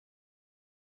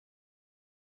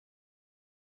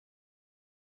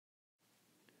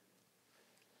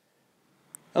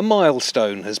A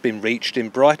milestone has been reached in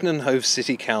Brighton Hove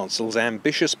City Council's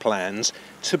ambitious plans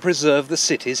to preserve the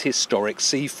city's historic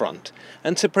seafront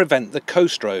and to prevent the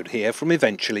coast road here from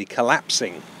eventually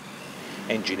collapsing.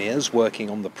 Engineers working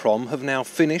on the prom have now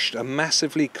finished a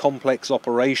massively complex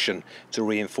operation to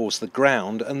reinforce the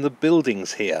ground and the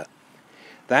buildings here.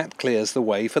 That clears the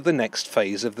way for the next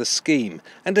phase of the scheme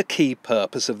and a key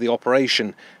purpose of the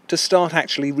operation, to start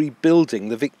actually rebuilding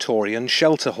the Victorian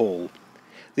shelter hall.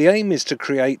 The aim is to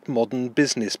create modern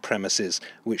business premises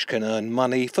which can earn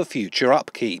money for future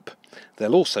upkeep.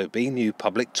 There'll also be new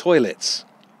public toilets.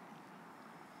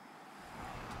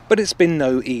 But it's been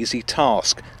no easy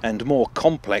task, and more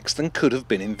complex than could have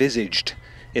been envisaged.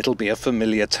 It'll be a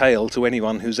familiar tale to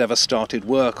anyone who's ever started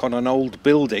work on an old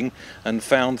building and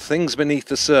found things beneath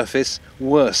the surface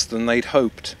worse than they'd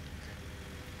hoped.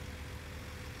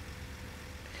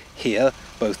 Here,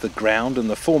 both the ground and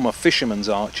the former fishermen's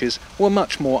arches were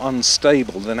much more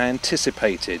unstable than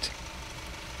anticipated.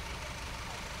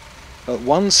 At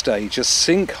one stage, a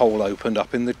sinkhole opened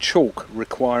up in the chalk,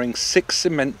 requiring 6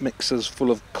 cement mixers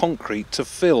full of concrete to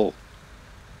fill.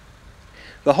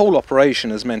 The whole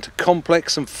operation has meant a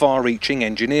complex and far-reaching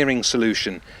engineering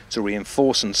solution to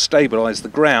reinforce and stabilise the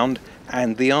ground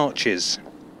and the arches.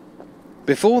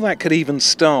 Before that could even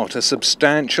start, a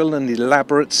substantial and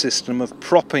elaborate system of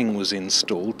propping was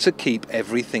installed to keep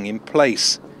everything in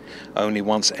place. Only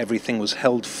once everything was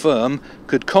held firm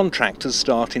could contractors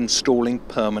start installing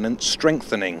permanent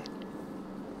strengthening.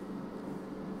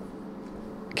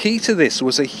 Key to this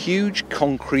was a huge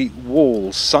concrete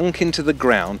wall sunk into the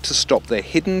ground to stop the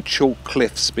hidden chalk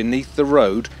cliffs beneath the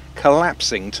road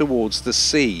collapsing towards the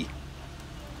sea.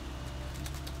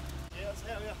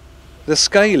 The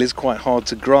scale is quite hard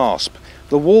to grasp.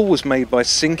 The wall was made by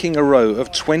sinking a row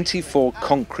of 24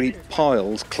 concrete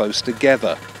piles close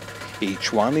together.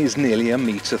 Each one is nearly a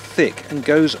metre thick and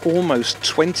goes almost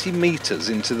 20 metres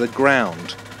into the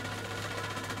ground.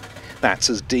 That's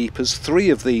as deep as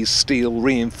 3 of these steel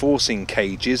reinforcing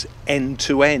cages end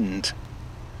to end.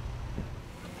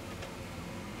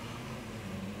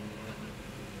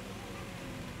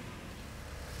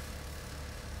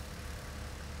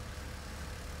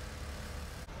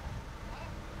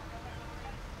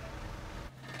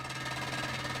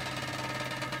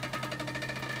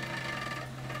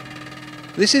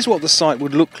 This is what the site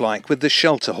would look like with the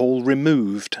shelter hall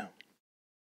removed,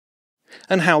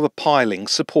 and how the piling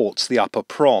supports the upper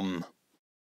prom.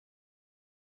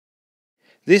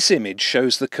 This image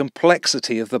shows the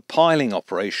complexity of the piling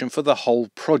operation for the whole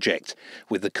project,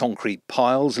 with the concrete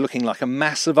piles looking like a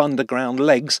mass of underground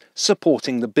legs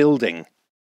supporting the building.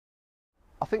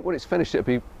 I think when it's finished it'll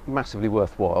be massively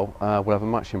worthwhile. We'll have a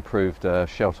much improved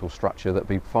shelter hall structure that'll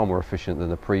be far more efficient than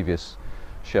the previous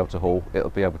shelter hall. It'll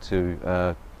be able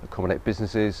to accommodate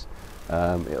businesses.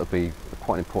 It'll be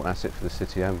quite an important asset for the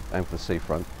city and for the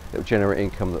seafront. It'll generate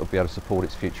income that will be able to support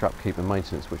its future upkeep and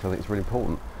maintenance, which I think is really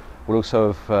important. We'll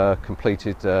also have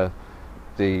completed the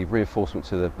reinforcement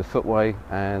to the footway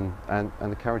and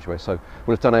the carriageway. So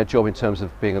we'll have done our job in terms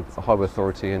of being a highway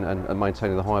authority and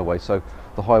maintaining the highway. So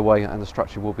the highway and the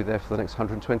structure will be there for the next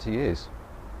 120 years.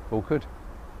 All good.